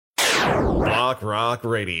Block Rock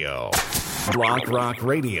Radio.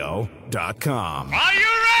 BlockRockRadio.com. Are you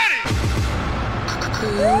ready?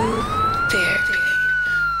 Cool Therapy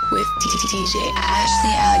with DJ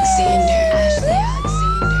Ashley Alexander.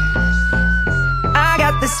 I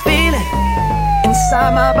got this feeling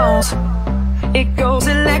inside my bones. It goes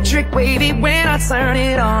electric wavy when I turn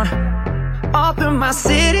it on. All through my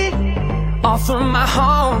city, all through my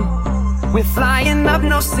home. We're flying up,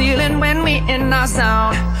 no ceiling when we in our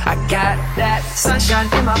zone. I got that sunshine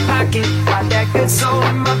in my pocket, got that good soul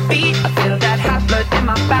in my feet. I feel that hot blood in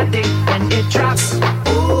my body when it drops.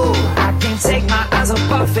 Ooh, I can't take my eyes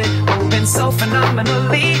off it, moving so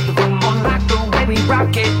phenomenally. The room on lock, the way we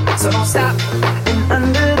rock it, so don't stop. And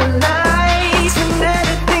under the lights, when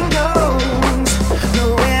everything goes,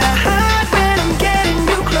 nowhere to hide when I'm getting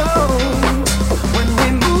you close. When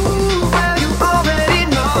we move, well, you already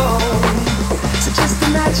know. So just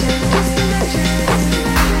imagine.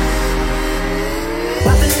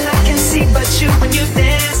 Nothing I can see but you when you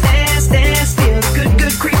dance, dance, dance. Feel good,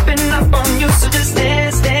 good creeping up on you. So just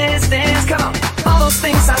dance, dance, dance. Come on. All those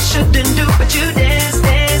things I shouldn't do, but you dance,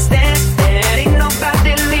 dance, dance. There ain't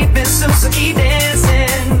nobody leaving soon, so keep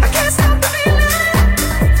dancing. I can't stop the feeling.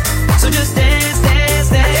 So just dance, dance,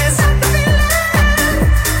 dance. I can't stop the feeling.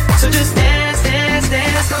 So just dance, dance,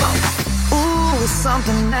 dance. Come on. Ooh, it's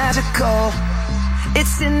something magical.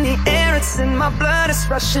 It's in the air, it's in my blood, it's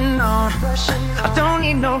rushing on. I don't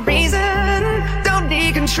need no reason, don't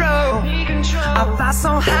need control. I fly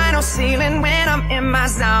so high, no ceiling when I'm in my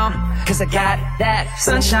zone. Cause I got that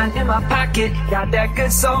sunshine in my pocket, got that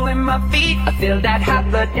good soul in my feet. I feel that hot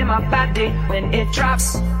blood in my body when it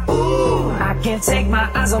drops. Ooh, I can't take my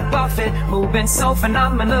eyes off it, moving so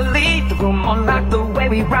phenomenally. The room on lock, the way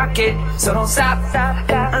we rock it, so don't stop.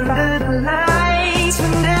 And under the lights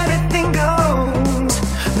when everything goes,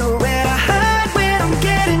 nowhere to hide when I'm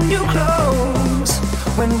getting you close.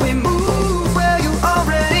 When we move, well, you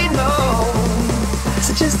already know.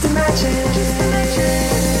 So just imagine.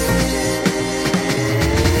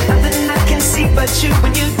 Nothing I can see but you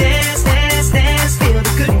when you dance, dance, dance. Feel the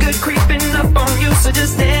good, good creeping up on you. So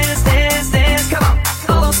just dance, dance, dance. Come on.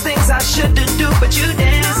 All those things I shouldn't do, but you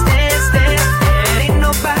dance, dance, dance. There ain't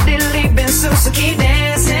nobody leaving soon, so keep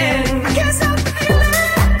dancing. I can't stop the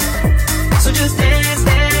feeling. So just dance,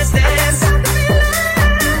 dance, dance.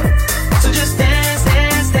 So just dance,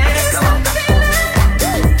 dance, dance. Come on.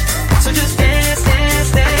 So just dance,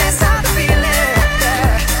 dance, dance. Stop the feeling.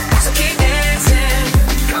 So keep dancing.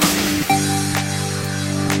 Come on.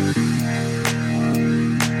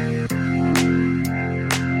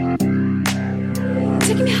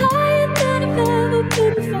 Taking me higher than I've ever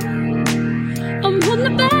been before. I'm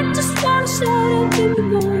holding back, just wanna shout out, baby,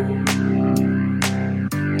 more.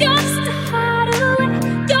 You're just a hideaway,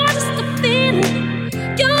 you're just a feeling.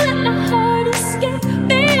 You let my heart escape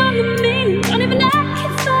beyond the meaning. Don't even I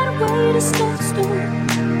can find a way to stop the storm.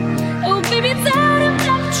 Oh baby, it's out of my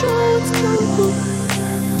control, it's cold.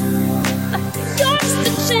 You're just a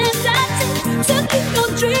chance I take to keep on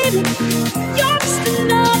dreaming. You're just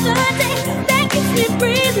another day that keeps me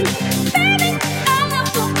breathing. Baby, I'm not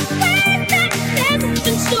gonna wait that there's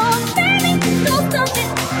nothing sure. Baby, know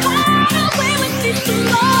something hide away with me so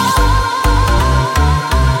long.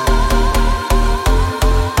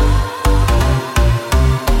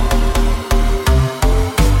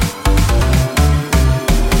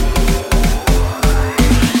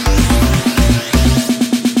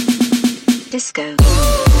 Disco.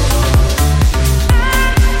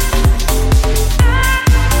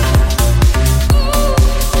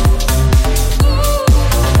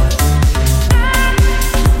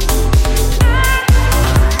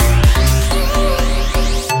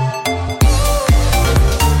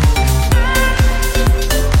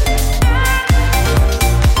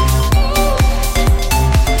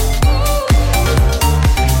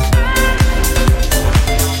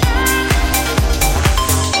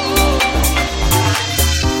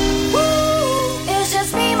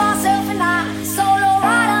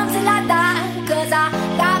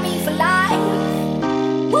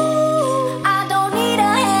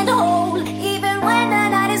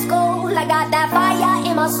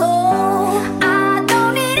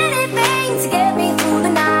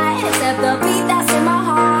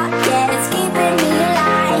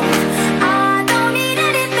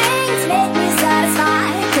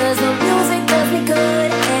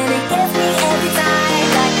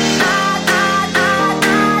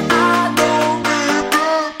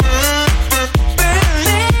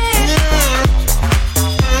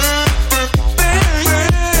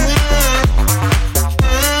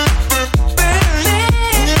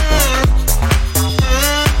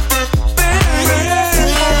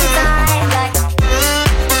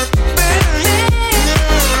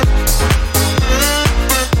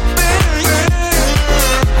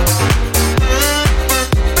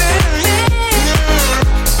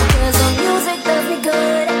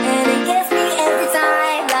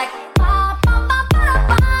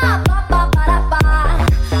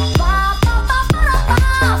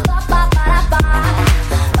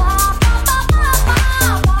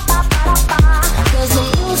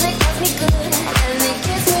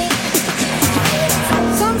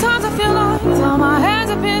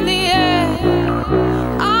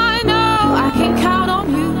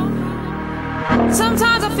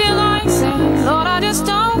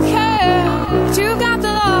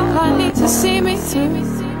 see me through.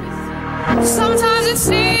 Sometimes it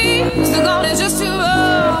seems the going is just too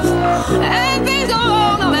rough, and things go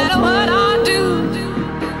wrong no matter what I do.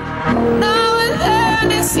 Now and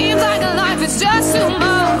then it seems like life is just too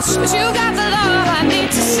much, but you got the love I need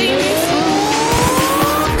to see me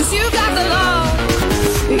through. 'Cause you got the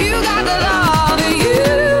love, you got the love, you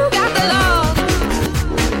got the love,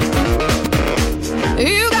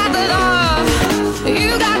 you got the love,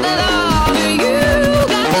 you got the love, you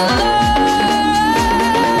got the love.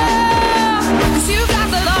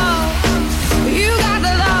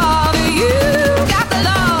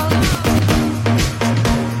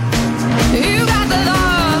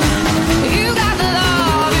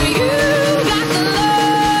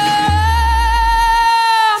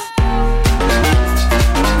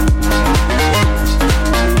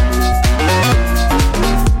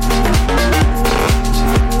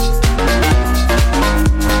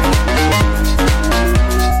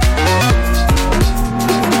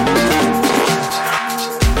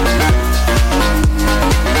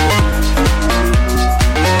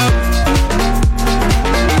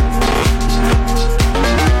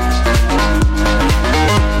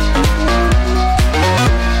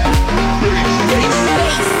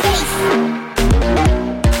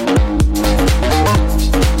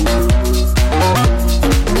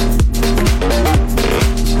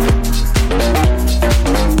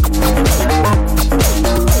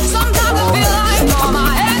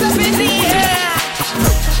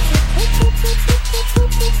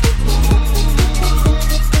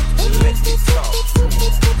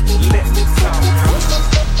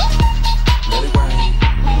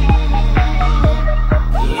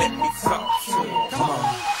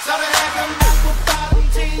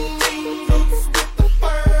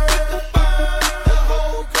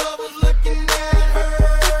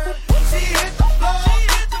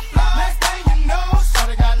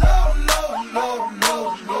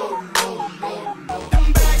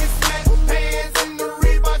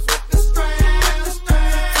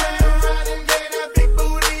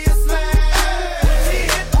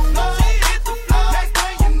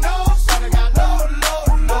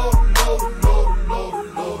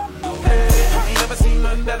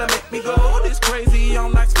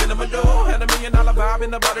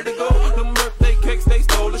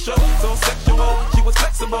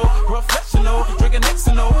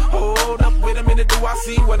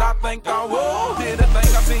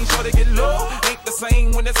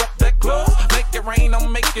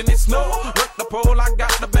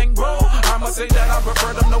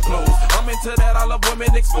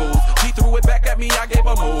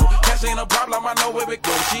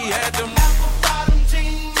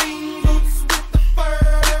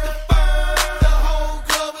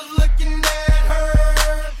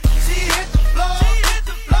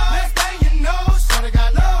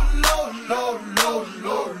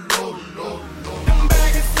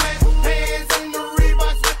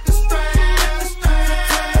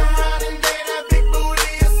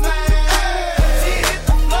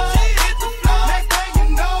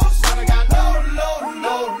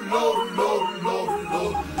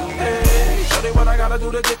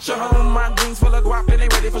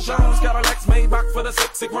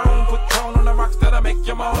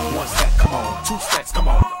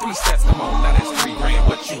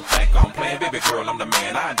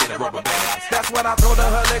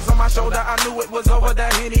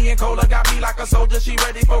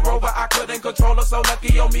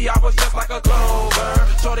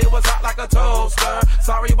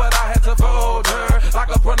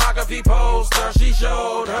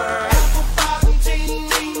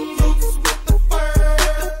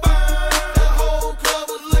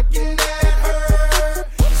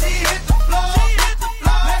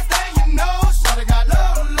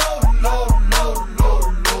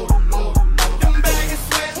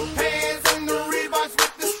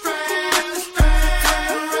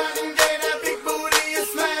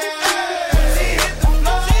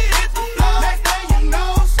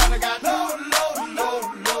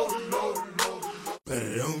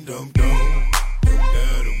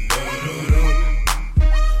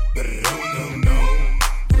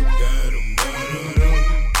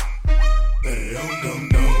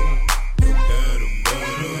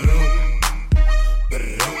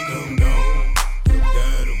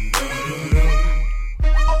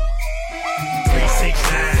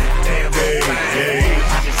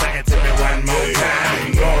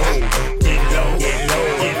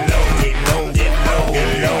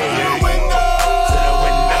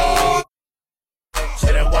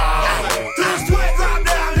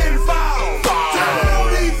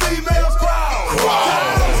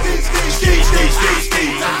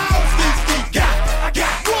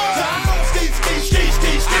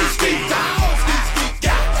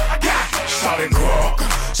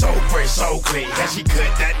 so clean. How she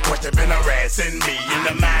cut that question been harassing me in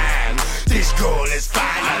the mind. This girl is fine.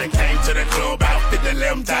 I done came to the club out 50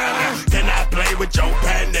 times. Can I play with your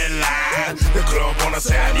panty line? The club wanna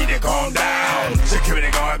say I need to calm down.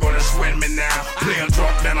 Security guard gonna sweat me now. Play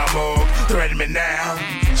drunk than a mug, threaten me now.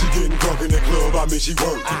 She getting drunk in the club, I mean she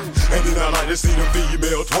working. And then I like to see the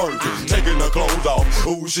female twerking. Taking her clothes off,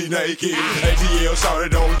 ooh she naked. ATL shawty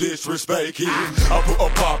don't disrespect it. I put a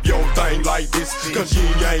pop your thing like this, cause you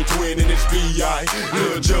ain't twinning, it's B.I.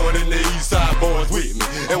 Lil John and the East Side boys with me.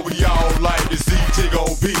 And we all like to see Tiggo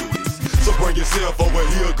business. So bring yourself over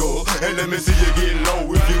here, girl, and let me see you get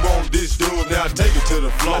low. If you want this dude, now take it to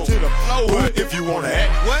the floor. But if you wanna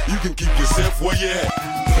act, you can keep yourself where you at.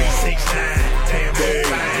 369, damn,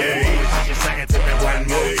 yeah. Just sing it to me one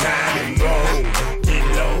more time. Get low, get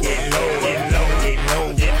low, get low, get low, get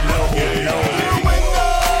low, get low, get low.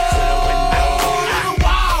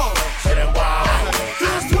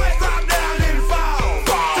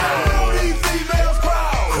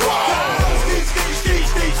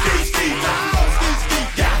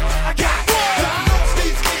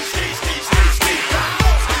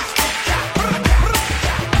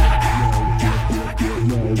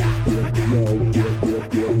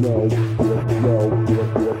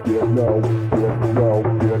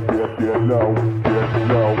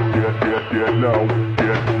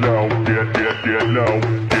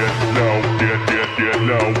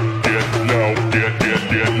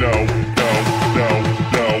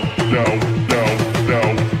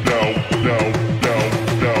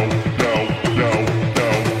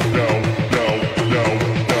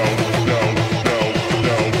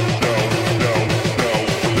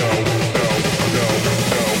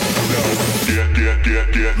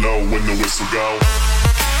 Get low when the whistle go.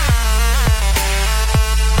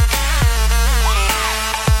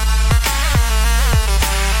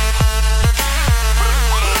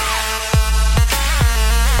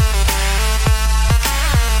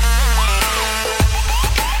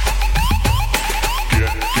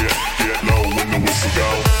 Get low when the whistle go.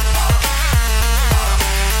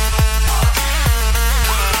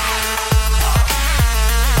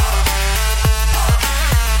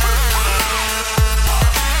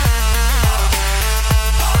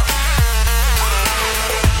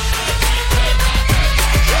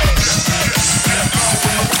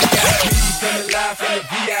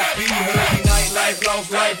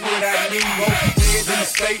 Lost life without me. Both kids in the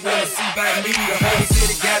state wanna see back me. The whole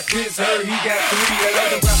city got pissed, heard he got 3. That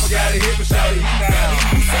other rapper got a hit, but shouted he not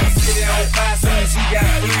me. Set the city on fire soon as he got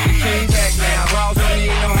 3. The king back now. Raws on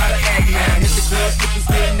me ain't know how to act now. Hit the club, strippers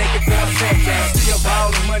getting naked for a sack down. Still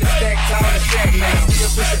ballin', money stacked tall in the shack now.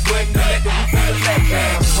 Still push a button to let the roof on the back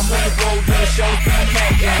down. I'm on the road doing shows, doing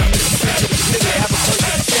back down. Mississippi, the city, have a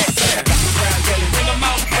person to shack down. Got the crowd yelling, bring 'em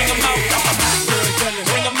out, bring 'em out. Hot girl yelling,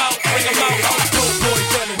 bring 'em out, bring 'em out. Dope boy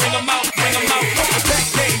yelling, bring 'em out, bring 'em out. The back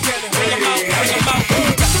day yelling, bring 'em out, bring 'em out.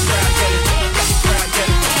 Got the crowd yelling, got the crowd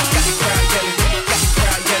yelling, got the crowd yelling, got the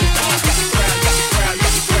crowd yelling, got the crowd,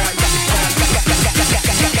 got the crowd, got the crowd,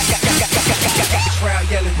 got the crowd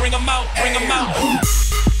yelling, bring 'em out, bring 'em out.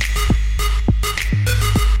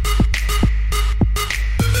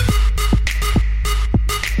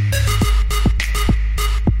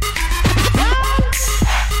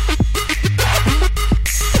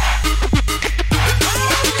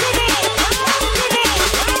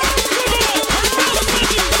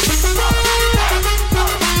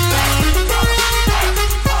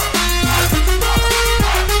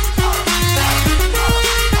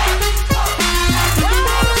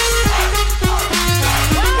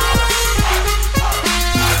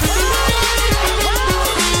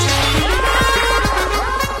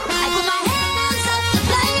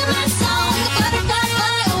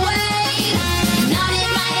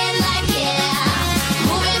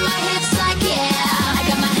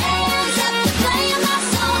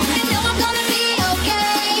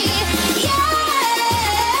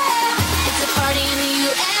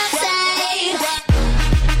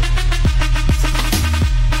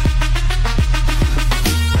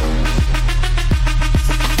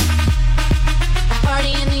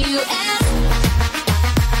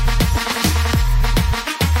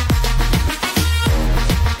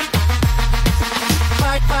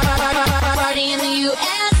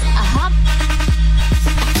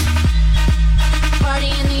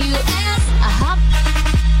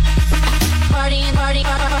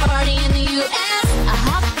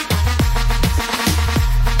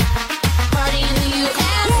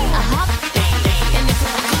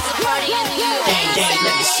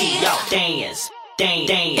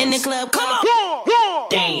 In the club, come on.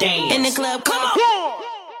 Dang, dang. In the club, come on.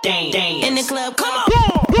 Dang, dang. In the club, come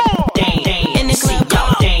on. Dang, dang. In the club, come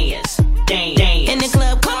on. Dance.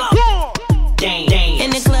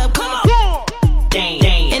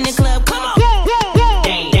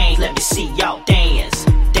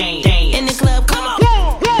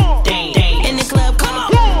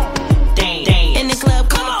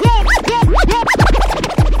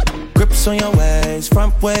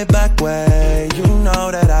 way back way. You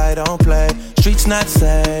know that I don't play. Streets not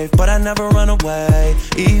safe, but I never run away,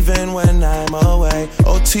 even when I'm away.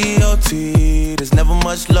 OT, OT, there's never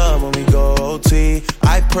much love when we go OT.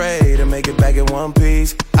 I pray to make it back in one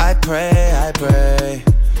piece. I pray.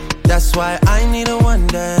 That's why I need a one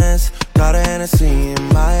dance. Got a Hennessy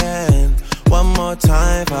in my hand. One more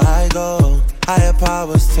time before I go. Higher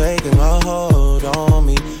powers taking a hold on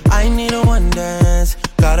me. I need a one dance.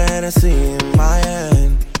 Got a Hennessy in my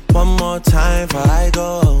hand. One more time before I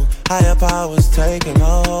go. Higher powers taking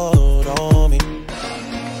a hold on me.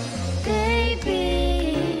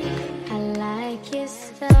 Baby, I like you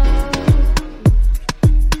so.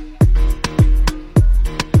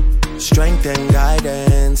 Strength and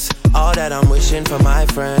guidance, all that I'm wishing for my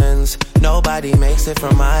friends. Nobody makes it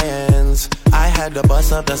from my ends. I had to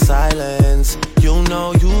bust up the silence. You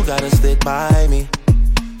know you gotta stick by me.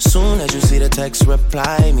 Soon as you see the text,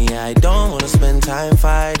 reply me. I don't wanna spend time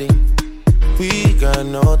fighting. We got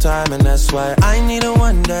no time and that's why I need a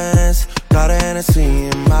one dance. Got a Hennessy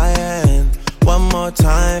in my hand. One more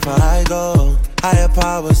time before I go. Higher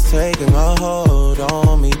powers taking a hold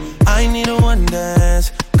on me. I need a one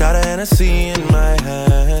dance. Got a Hennessy in my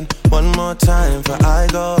hand. One more time before I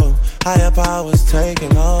go. Higher powers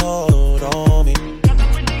taking a hold on me.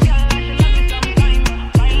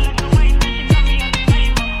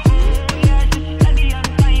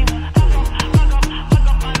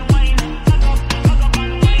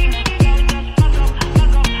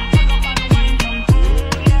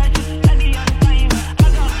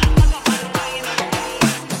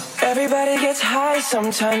 Everybody gets high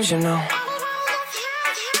sometimes, you know.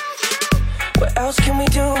 What else can we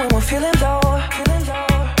do when we're feeling low?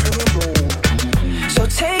 So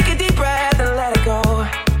take a deep breath and let it go.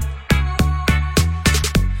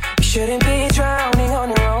 You shouldn't be drowning on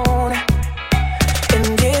your own.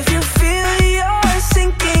 And if you feel you're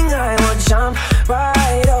sinking, I will jump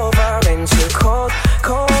right over into cold,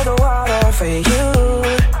 cold water for you.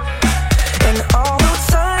 And although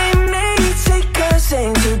time may take us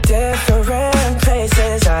into different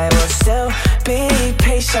places, I will still be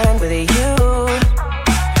patient with you.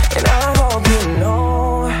 And I hope you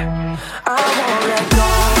know I won't let go.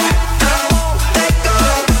 Let go.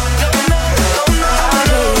 I'll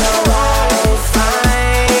be your lifeline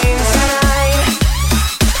tonight.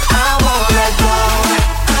 I won't let go.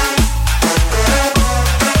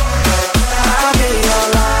 I'll be your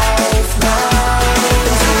lifeline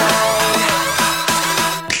tonight.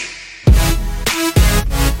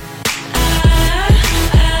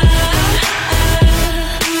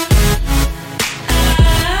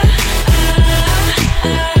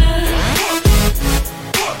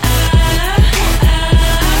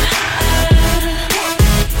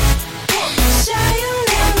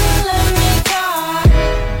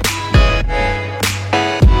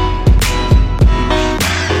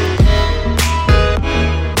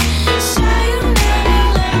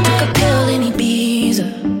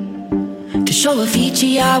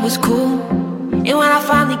 I was cool, and when I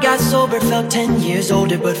finally got sober, felt 10 years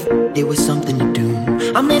older, but it was something to do.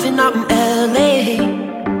 I'm living out in LA.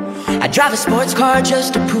 I drive a sports car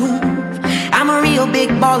just to prove I'm a real big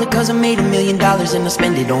baller, cause I made $1 million and I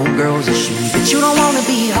spend it on girls and shoes. But you don't wanna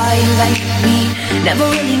be high like me, never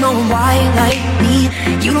really know why like me.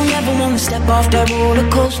 You don't ever wanna step off that roller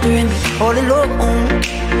coaster and be all alone.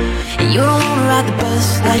 And you don't wanna ride the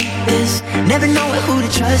bus like this, never know who to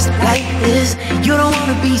trust like this. You don't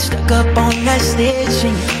wanna be stuck up on that stage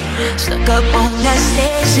singing, stuck up on that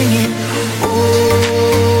stage singing.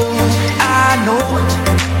 Oh, I know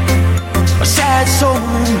a sad soul,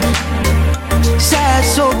 sad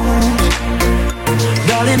souls,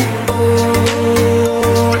 darling.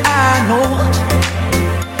 All I know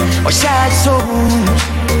are sad souls,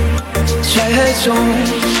 sad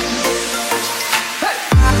souls.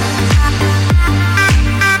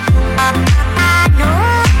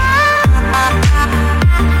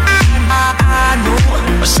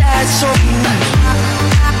 Sad soul.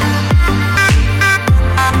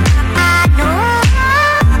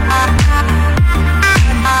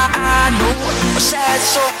 I know a sad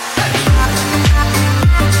soul.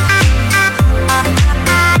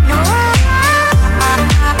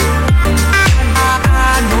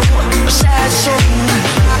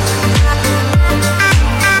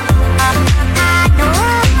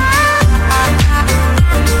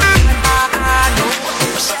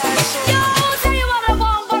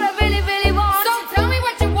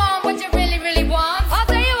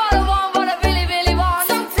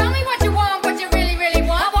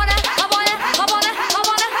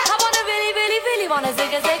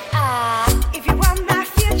 If you want my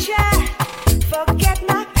future, forget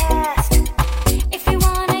my past. If you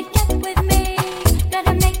want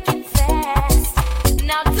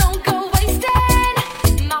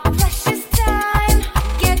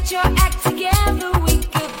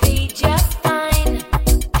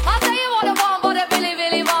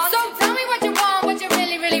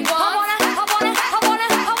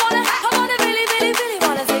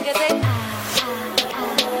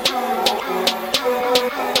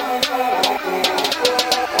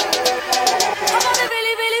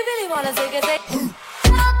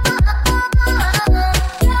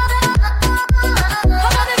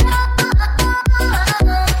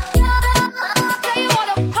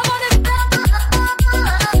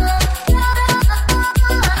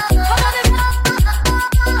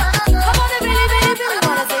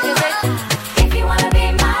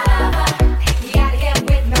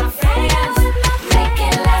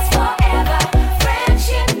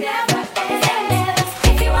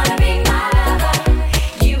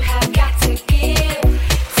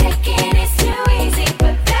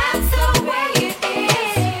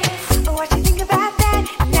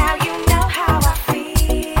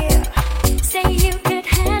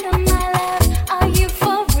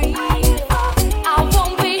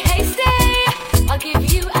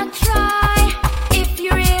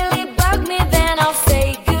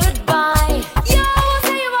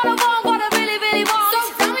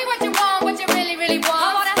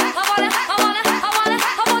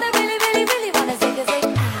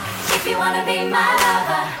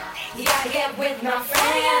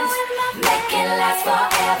last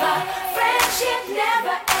forever. Friendship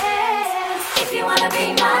never ends. If you wanna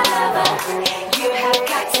be my lover, you have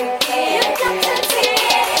got to give. You got to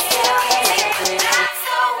give. Still take the nights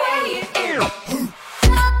away.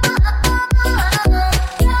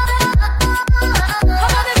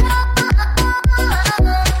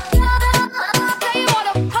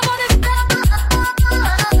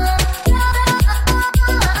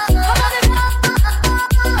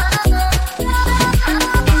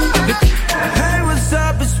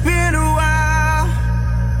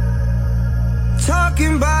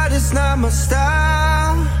 Not my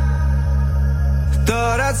style.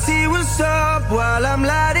 Thought I'd see what's up while I'm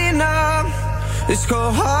lighting up. It's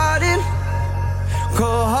cold-hearted,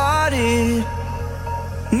 cold-hearted.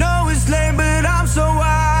 Know it's late, but I'm so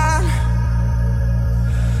wild.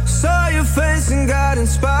 Saw your face and got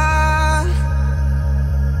inspired.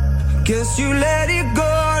 Guess you let it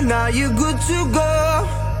go, now you're good to go.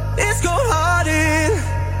 It's cold-hearted,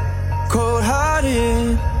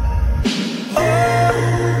 cold-hearted.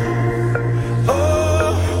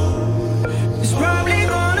 It's probably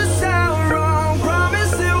gonna sound wrong.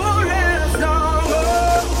 Promise it won't last long.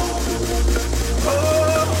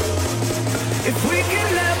 If we can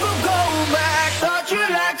never go back, thought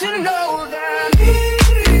you'd like to know that.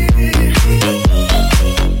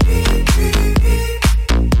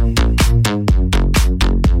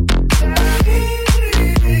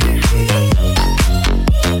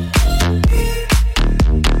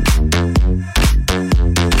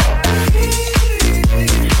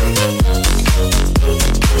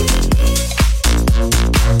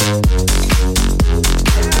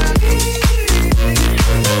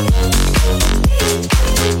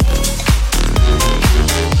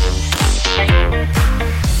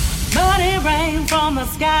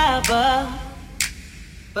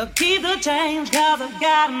 But keep the change, cause I've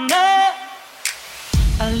got enough.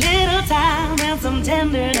 A little time and some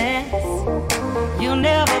tenderness. You'll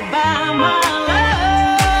never buy my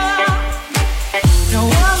love. No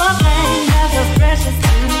other thing that's as precious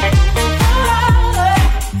to me.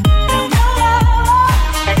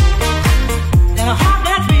 And a heart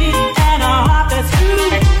that's beat and a heart that's true.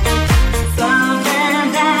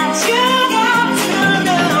 Something that you got to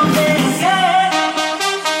know, baby.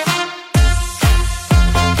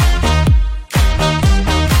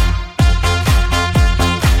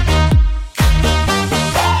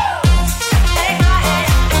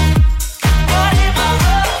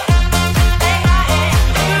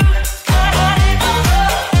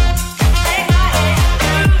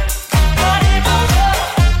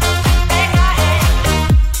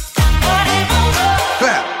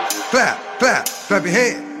 Clap your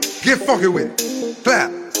hand, get funky with it.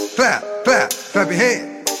 Clap, clap, clap, clap your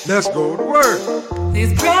hand. Let's go to work.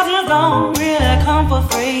 These presents don't really come for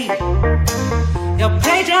free. Your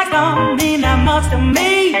paycheck don't mean that much to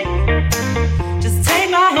me. Just take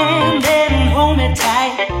my hand and hold me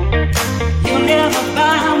tight. You'll never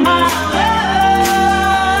buy my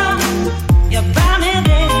love. You buy me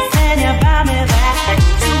this and you buy me that.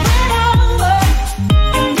 So win over,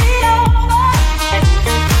 you need over.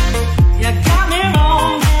 You got me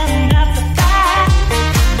wrong and that's a fact.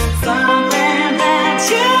 Something that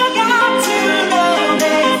you got to know,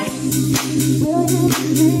 baby. Will you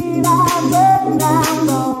realize when I'm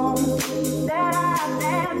gone that I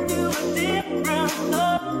dance to a different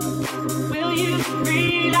love? Will you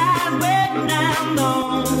realize when I'm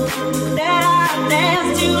gone that I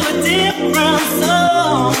dance to a different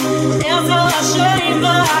song? It's a shame,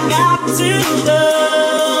 but I got to love.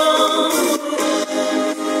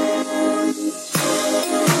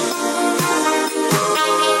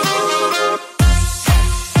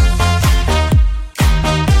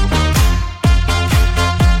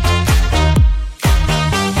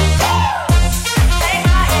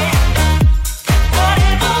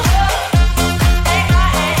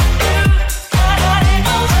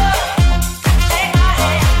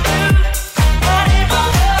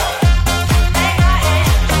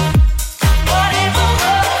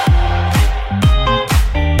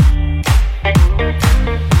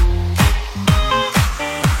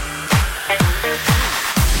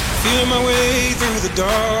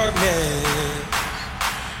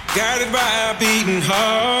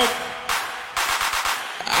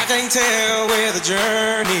 Tell where the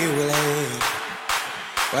journey will end,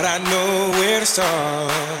 but I know where to start.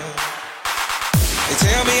 They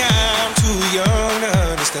tell me I'm too young to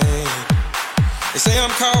understand. They say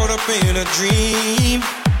I'm caught up in a dream.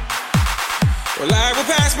 Well, life will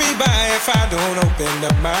pass me by if I don't open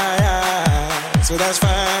up my eyes. So that's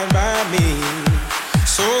fine by me.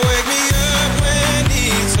 So wake me up when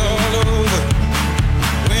it's all over,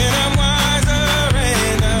 when I'm wiser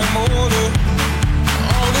and I'm older.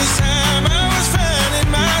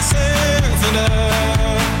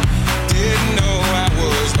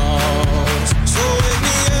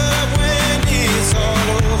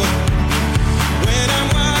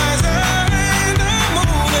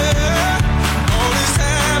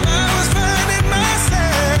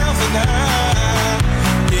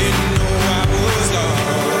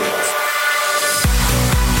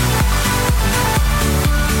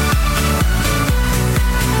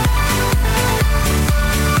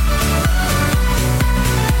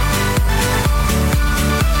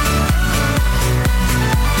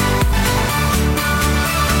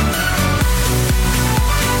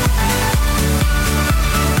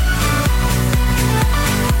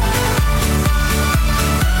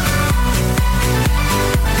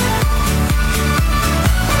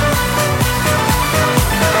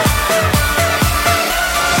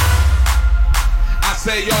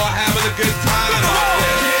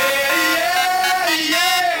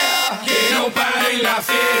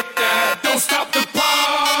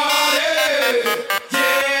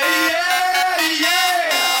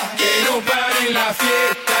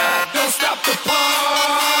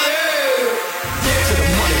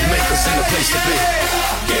 this ain't the place to be.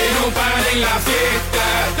 Que no pare la fiesta,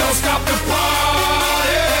 don't stop the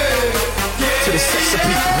party. To the sexy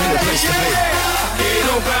people, ain't the place to be. Que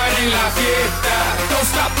no pare la fiesta, don't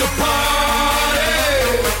stop the party.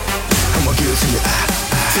 I'ma give it to you,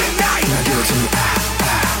 tonight. Now give it to me,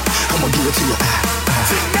 I'ma give it to you,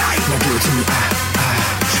 tonight. Now give it to me,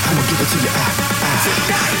 I'ma give it to you,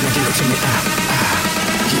 tonight. Now give it to me,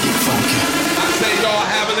 get funky. I say y'all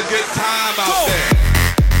having a good time out there.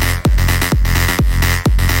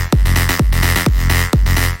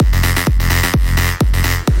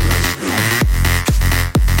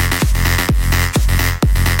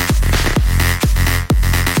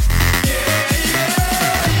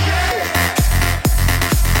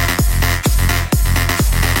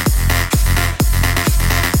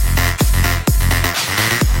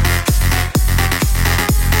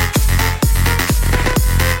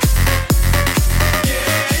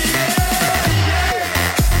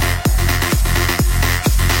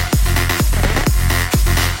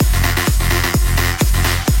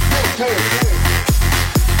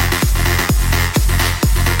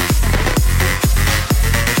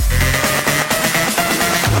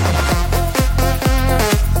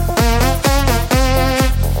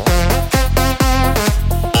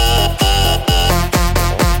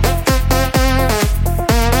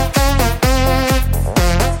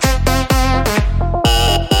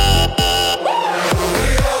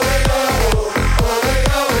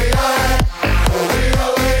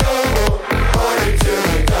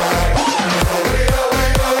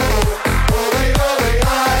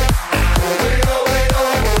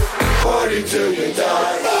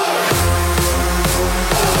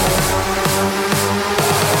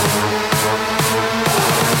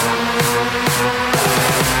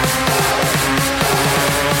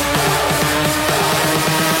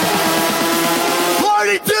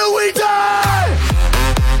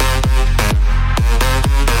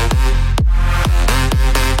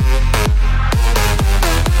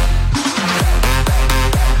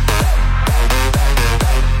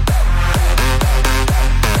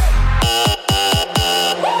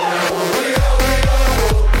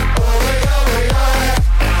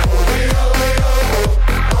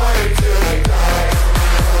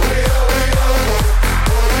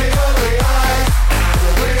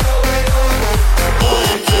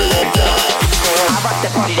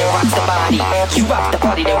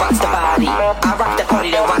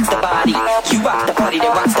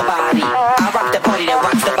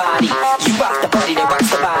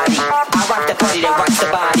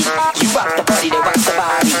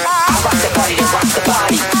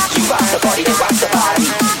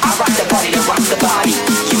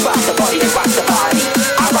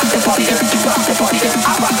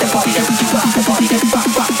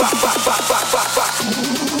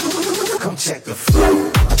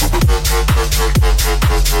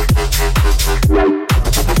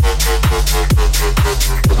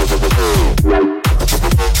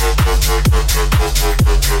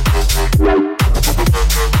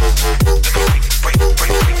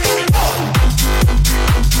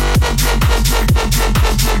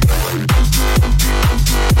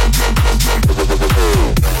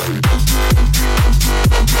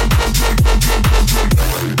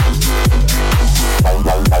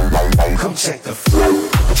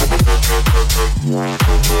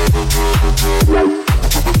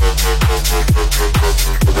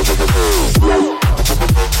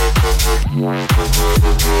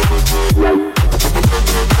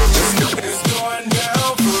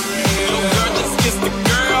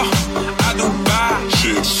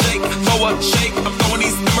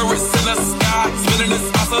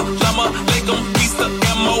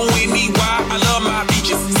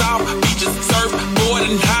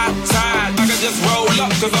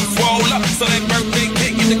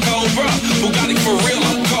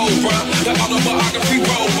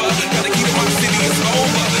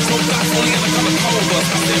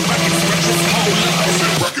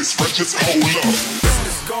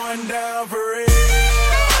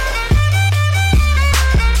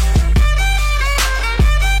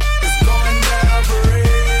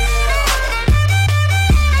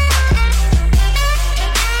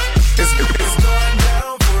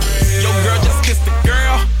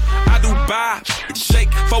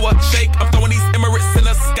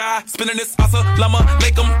 Spinning this assalamu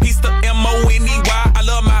alaikum, peace to M-O-N-E-Y. I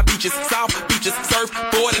love my beaches, south beaches,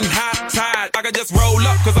 surfboard and high tide. I can just roll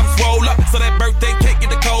up, cause I'm swole up. So that birthday cake get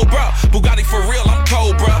the Cobra. Bugatti for real, I'm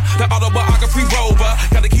Cobra. That autobiography rover.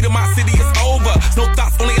 Got the key to my city, it's over. No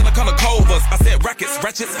thoughts, only in the color covers. I said rackets,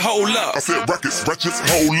 wretches, hold up. I said rackets, wretches,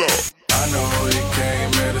 hold up. I know you came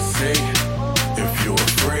here to see. If you a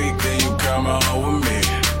freak, then you come on with me.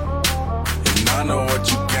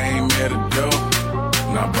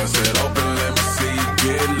 Now bust it open, let me see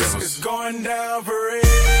you get loose. It's going down for real.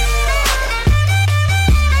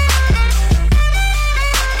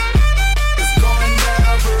 It's going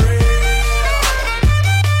down for real.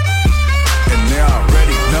 And they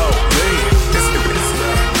already know me. It's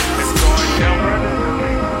going down for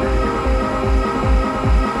real.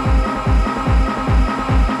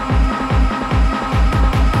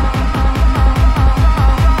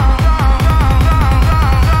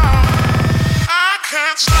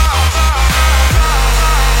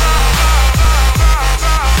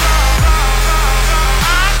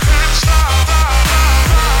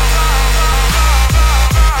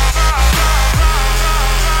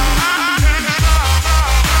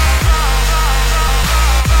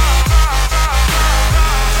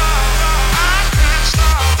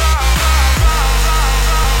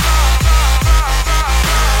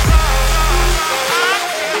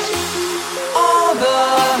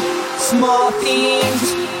 Small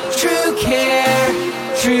things, true care,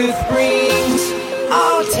 truth brings.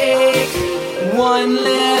 I'll take one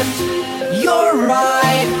lift, you're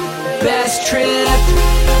right, best trip.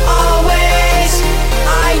 Always,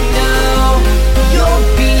 I know you'll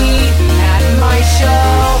be at my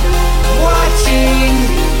show, watching,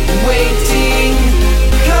 waiting,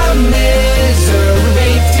 commiserating.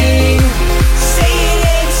 Say it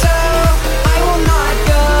ain't so, I will not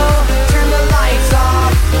go. Turn the lights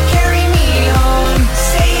off. Carry me home.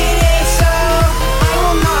 Say it ain't so, I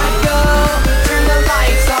will not go. Turn the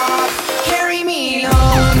lights off. Carry me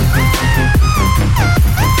home.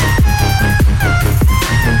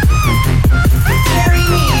 Carry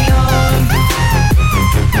me home.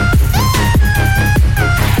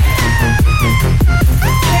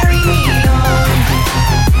 Carry me home.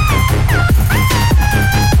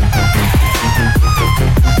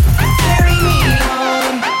 Carry me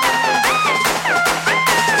home.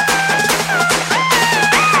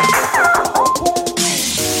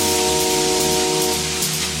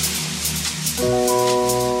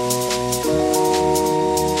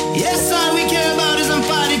 Yes, all we care about is them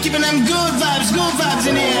party, keeping them good vibes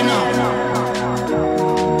in the air now.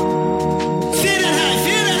 Feel that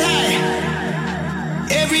high.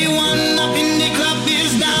 Everyone up in the club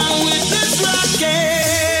is down with this rocket.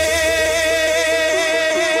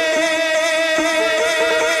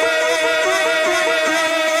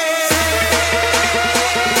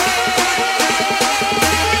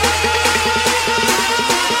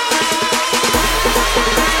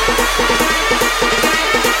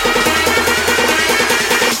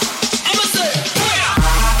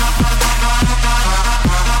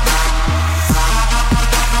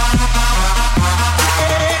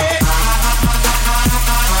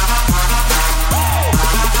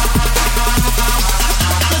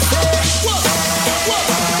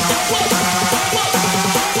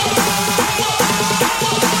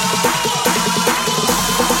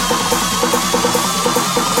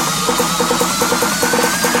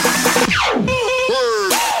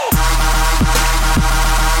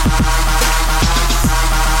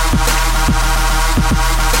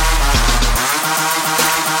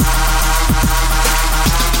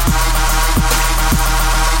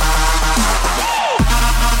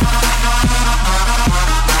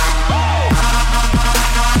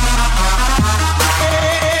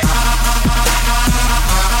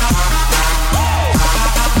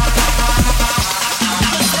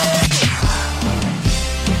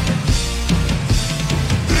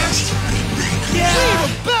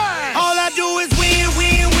 All I do is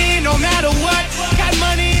win, no matter what. Got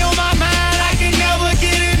money on my mind, I can never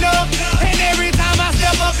get enough. And every time I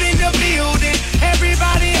step up in the building,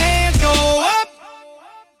 everybody hands go up.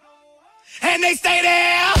 And they stay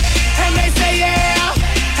there, and they say yeah,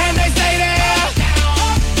 and they stay there.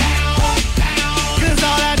 Cause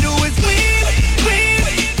all I do is win.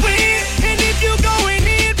 And if you going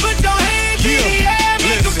in, put your hands in the air,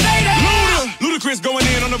 make them stay there. Ludacris going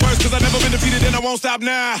in on the verse, cause I've never been defeated and I won't stop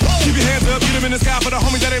now. Keep your hands up, get them in the sky for the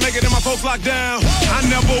homies that ain't making it, my folks locked down. I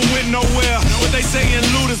never went nowhere, but they saying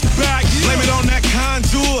Luda's back. Blame it on that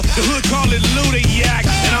contour, the hood call it Luda Yak.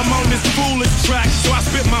 And I'm on this foolish track, so I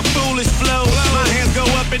spit my foolish flow. My hands go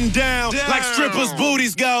up and down, like strippers'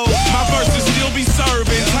 booties go. My verses still be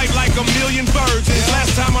serving, tight like a million virgins.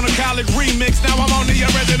 Last time on a college remix, now I'm on the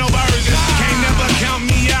original version. Can't never count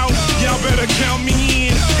me out, y'all better count me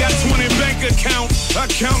in. Got 20 bank accounts,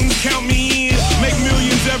 accountants count me in. Make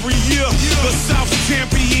millions every year, the South's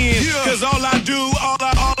champion. Cause all I do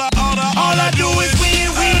is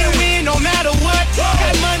win, no matter what.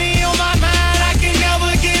 Got money on my mind, I can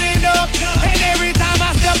never get enough. And every time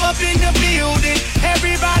I step up in the building,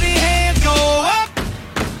 everybody hands go up.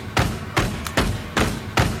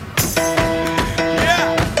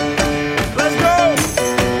 Yeah.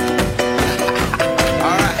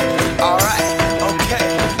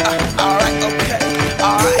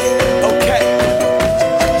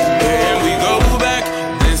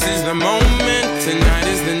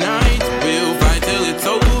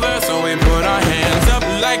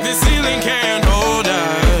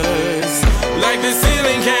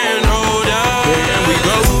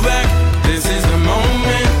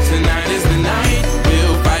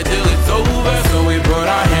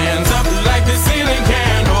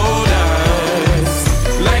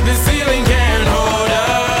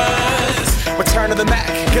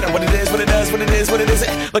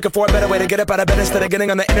 Looking for a better way to get up out of bed instead of getting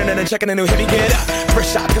on the internet and checking a new hit. Me get up,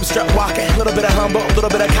 first shot, come strut walking. A little bit of humble, a little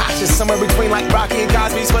bit of cautious. Somewhere between like Rocky and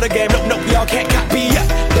Cosby's for the game. Nope, y'all can't copy up.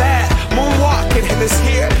 Bad moonwalking, and this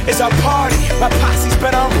here is our party. My posse's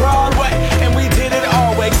been on Broadway, and we did it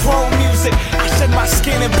all way. Chrome music, I shed my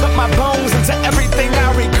skin and put my bones into everything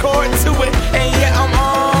I record to it. And yeah, I'm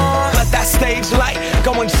on. Let that stage light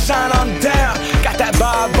go and shine on down. Got that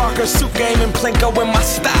Bob Barker suit game and Plinko in my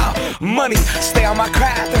style. Money, stay on my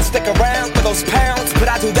craft and stick around for those pounds. But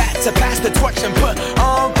I do that to pass the torch and put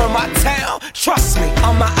on for my town. Trust me,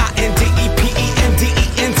 on my INDEPENDENT.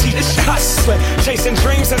 This shit hustling, chasing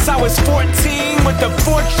dreams since I was 14 with the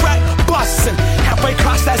 4-track bustin'. Halfway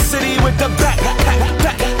across that city with the back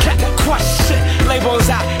crush shit. Labels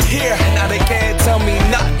out here, now they can't tell me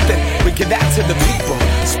nothing. We give that to the people,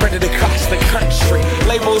 spread it across the country.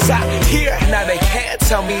 Labels out here, now they can't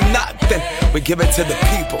tell me nothing. We give it to the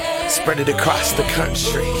people, spread it across the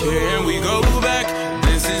country. Here we go back,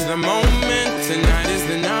 this is the moment, tonight is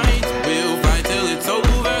the night. We'll fight till it's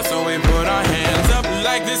over, so we put our hands up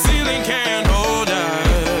like the ceiling can't hold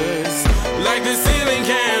us. Like the ceiling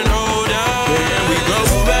can't hold us. Here we go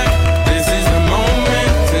back, this is the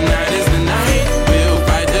moment, tonight is the night. We'll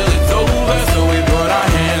fight till it's over, so we put our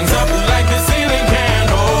hands up like the ceiling can't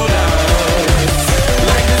hold us.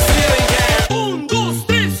 Like the ceiling can't.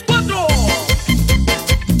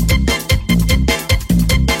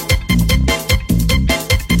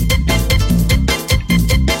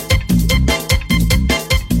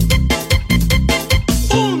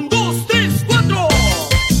 1, 2,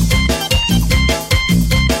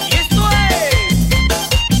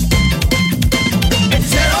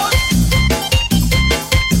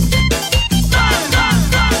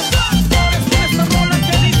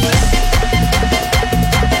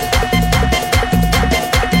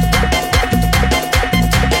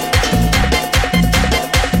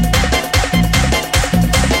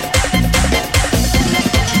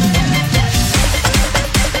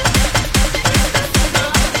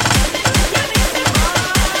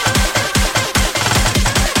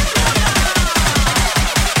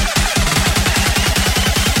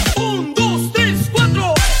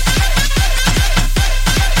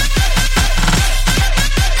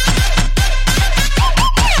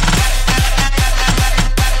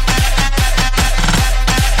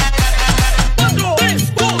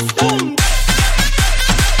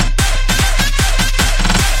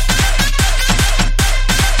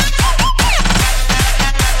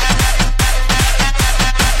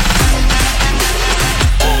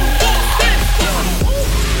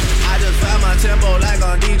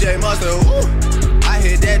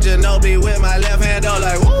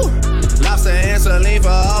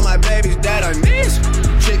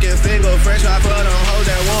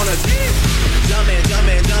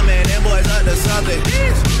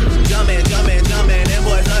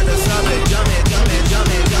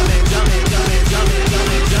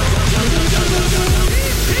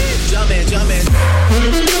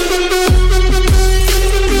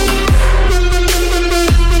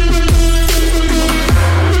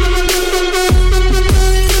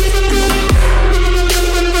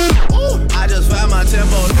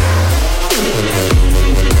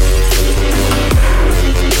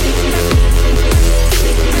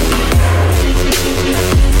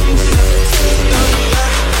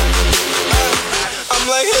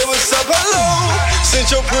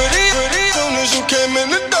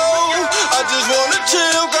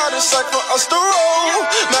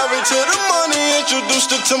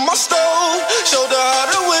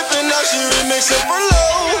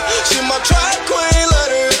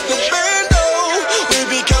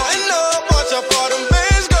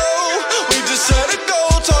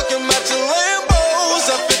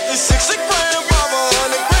 3, 4.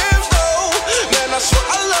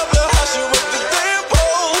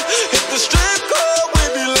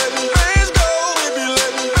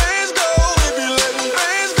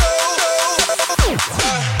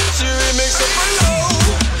 She remix it below,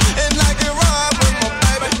 and I can ride with my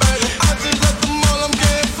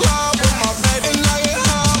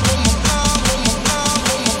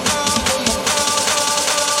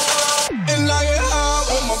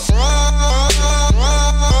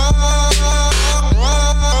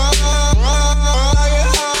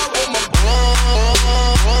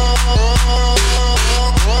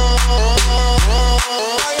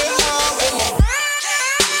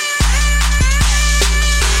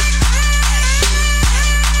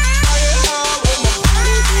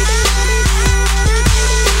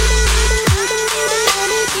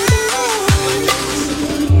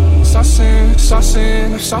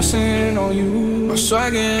saucing on you. I'm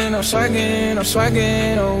swaggin',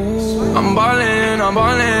 oh. I'm ballin', I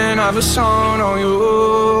have a song on you.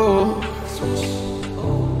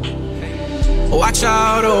 Watch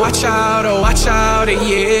out,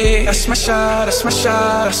 yeah. I smash out,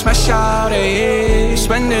 yeah.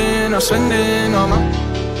 I'm spending on my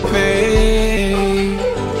pay.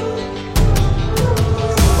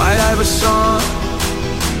 Might have a song.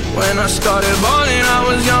 When I started ballin', I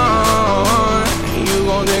was young. You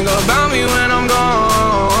gon' think about me when I'm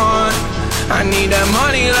gone. I need that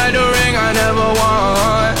money like the ring I never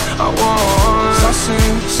want. I want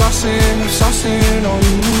saucing on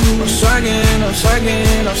you. I'm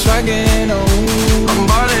swaggin', oh. I'm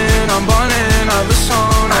ballin', I have a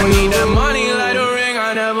song. I need that money like the ring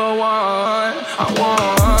I never want. I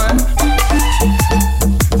want.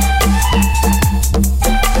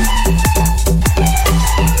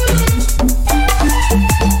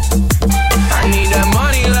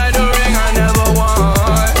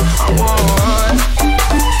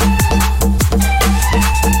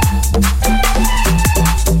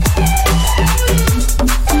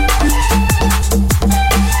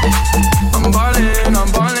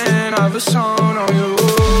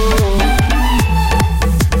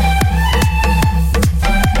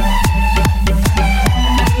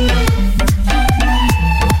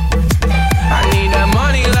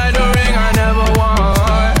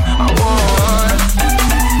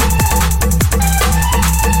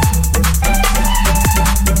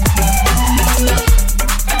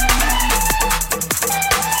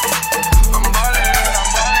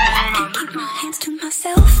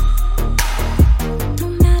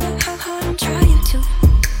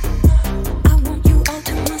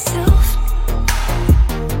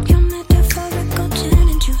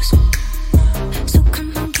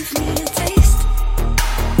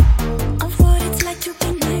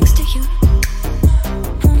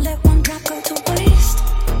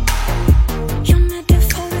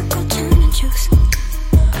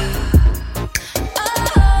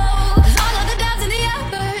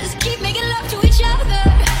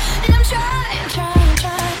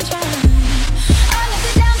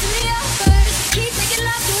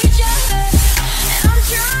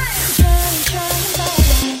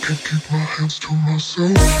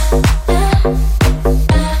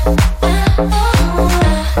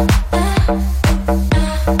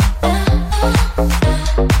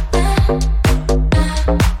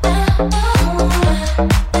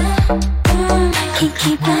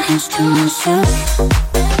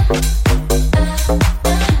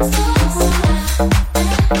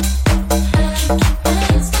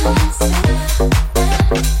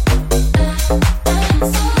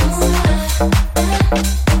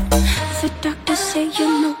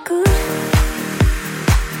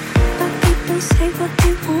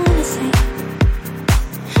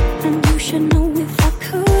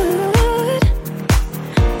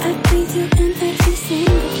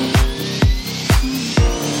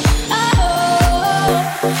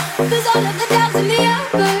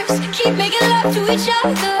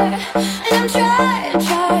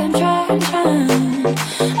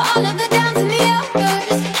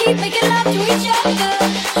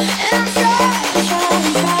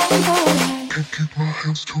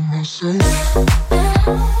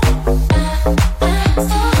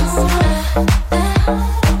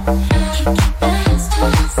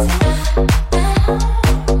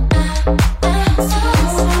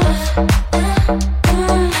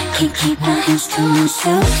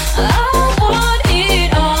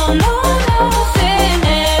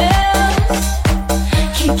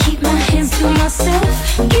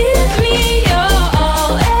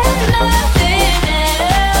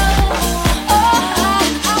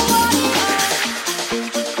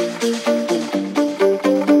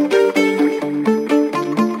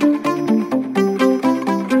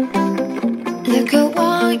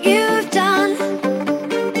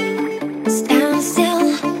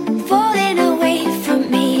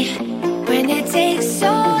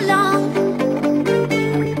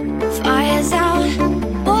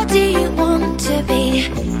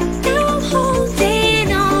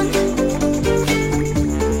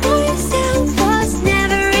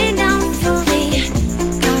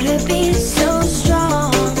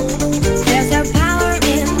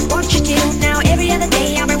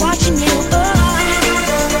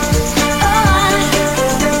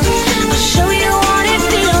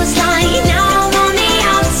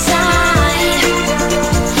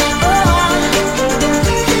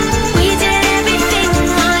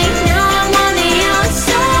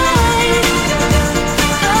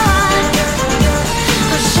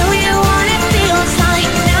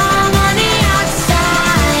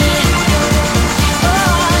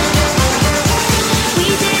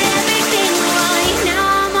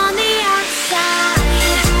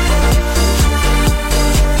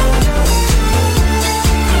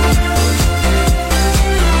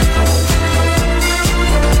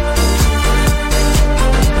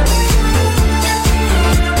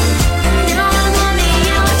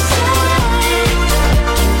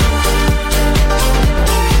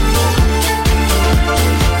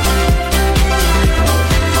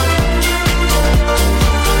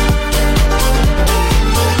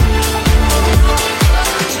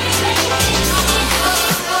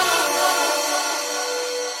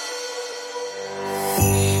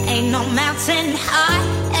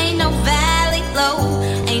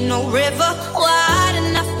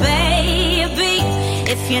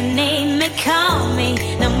 you need me, call me.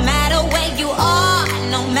 No matter where you are,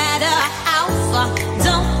 no matter how far.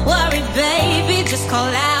 Don't worry, baby, just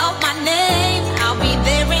call out my name. I'll be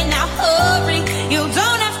there in a hurry. You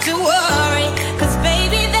don't have to worry, 'cause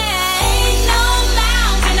baby, there ain't no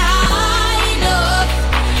mountain high enough,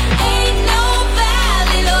 ain't no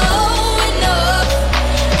valley low enough,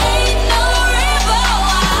 ain't no river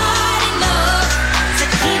wide enough to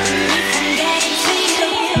keep me from getting to you.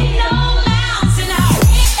 No mountain high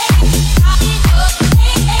enough, I'll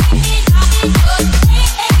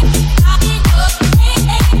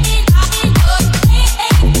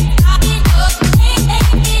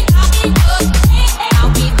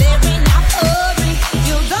be there in a hurry.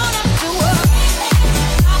 You don't have to worry.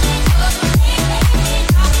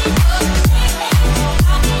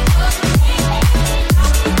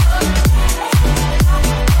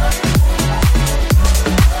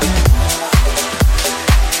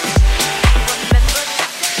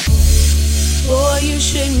 Boy, you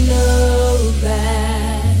should know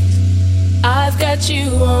that I've got you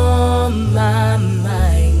on my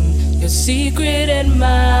mind. Your secret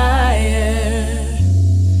admirer.